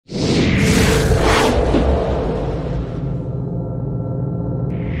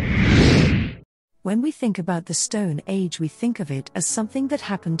When we think about the Stone Age, we think of it as something that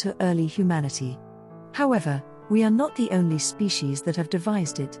happened to early humanity. However, we are not the only species that have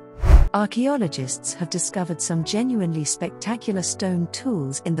devised it. Archaeologists have discovered some genuinely spectacular stone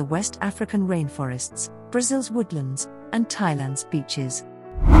tools in the West African rainforests, Brazil's woodlands, and Thailand's beaches.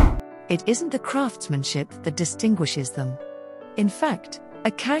 It isn't the craftsmanship that distinguishes them. In fact, a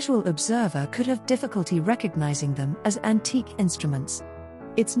casual observer could have difficulty recognizing them as antique instruments.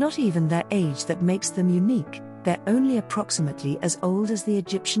 It's not even their age that makes them unique, they're only approximately as old as the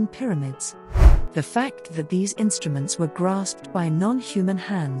Egyptian pyramids. The fact that these instruments were grasped by non-human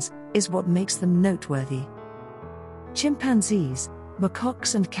hands is what makes them noteworthy. Chimpanzees,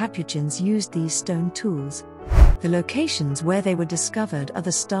 macaques and capuchins used these stone tools. The locations where they were discovered are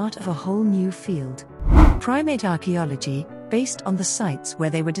the start of a whole new field. Primate archaeology, based on the sites where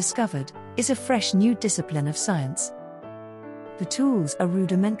they were discovered, is a fresh new discipline of science. The tools are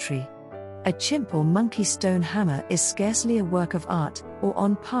rudimentary. A chimp or monkey stone hammer is scarcely a work of art, or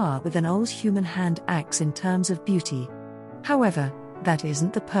on par with an old human hand axe in terms of beauty. However, that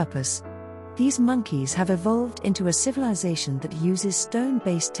isn't the purpose. These monkeys have evolved into a civilization that uses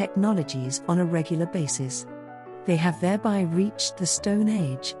stone-based technologies on a regular basis. They have thereby reached the Stone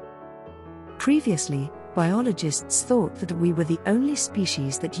Age. Previously, biologists thought that we were the only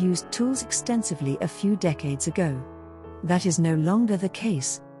species that used tools extensively a few decades ago. That is no longer the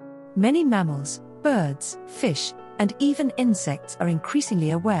case. Many mammals, birds, fish, and even insects are increasingly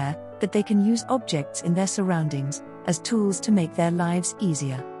aware that they can use objects in their surroundings as tools to make their lives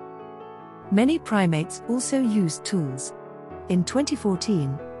easier. Many primates also use tools. In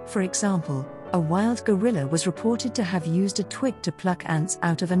 2014, for example, a wild gorilla was reported to have used a twig to pluck ants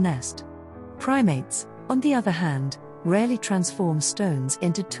out of a nest. Primates, on the other hand, rarely transform stones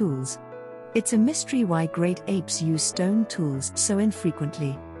into tools. It's a mystery why great apes use stone tools so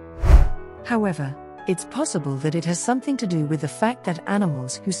infrequently. However, it's possible that it has something to do with the fact that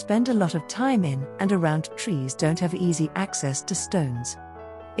animals who spend a lot of time in and around trees don't have easy access to stones.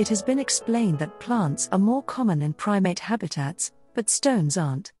 It has been explained that plants are more common in primate habitats, but stones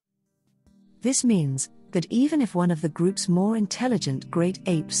aren't. This means that even if one of the group's more intelligent great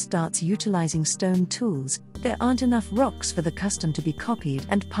apes starts utilizing stone tools, there aren't enough rocks for the custom to be copied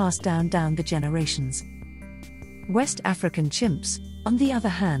and passed down the generations. West African chimps, on the other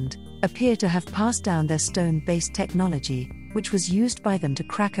hand, appear to have passed down their stone-based technology, which was used by them to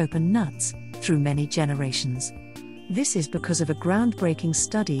crack open nuts, through many generations. This is because of a groundbreaking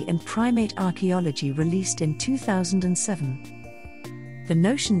study in primate archaeology released in 2007. The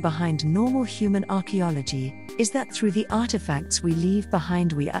notion behind normal human archaeology is that through the artifacts we leave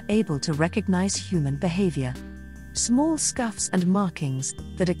behind we are able to recognize human behavior. Small scuffs and markings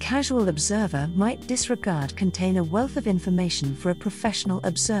that a casual observer might disregard contain a wealth of information for a professional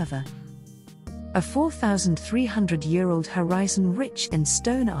observer. A 4,300-year-old horizon rich in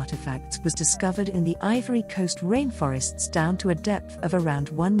stone artifacts was discovered in the Ivory Coast rainforests down to a depth of around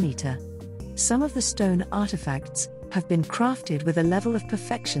 1 meter. Some of the stone artifacts have been crafted with a level of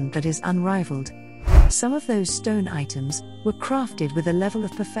perfection that is unrivaled. Some of those stone items were crafted with a level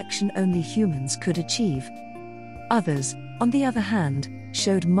of perfection only humans could achieve. Others, on the other hand,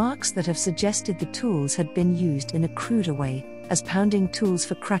 showed marks that have suggested the tools had been used in a cruder way, as pounding tools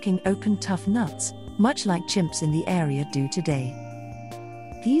for cracking open tough nuts, much like chimps in the area do today.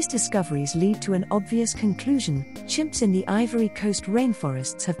 These discoveries lead to an obvious conclusion: chimps in the Ivory Coast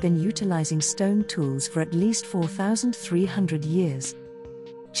rainforests have been utilizing stone tools for at least 4,300 years.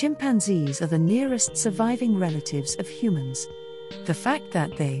 Chimpanzees are the nearest surviving relatives of humans. The fact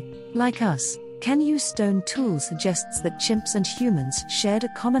that they, like us, can use stone tools suggests that chimps and humans shared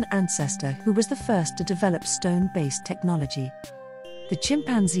a common ancestor who was the first to develop stone-based technology. The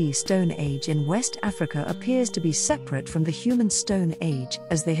chimpanzee Stone Age in West Africa appears to be separate from the human Stone Age,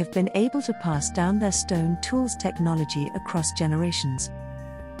 as they have been able to pass down their stone tools technology across generations.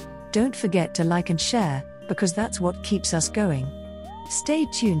 Don't forget to like and share, because that's what keeps us going. Stay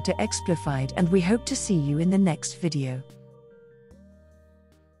tuned to Explified, and we hope to see you in the next video.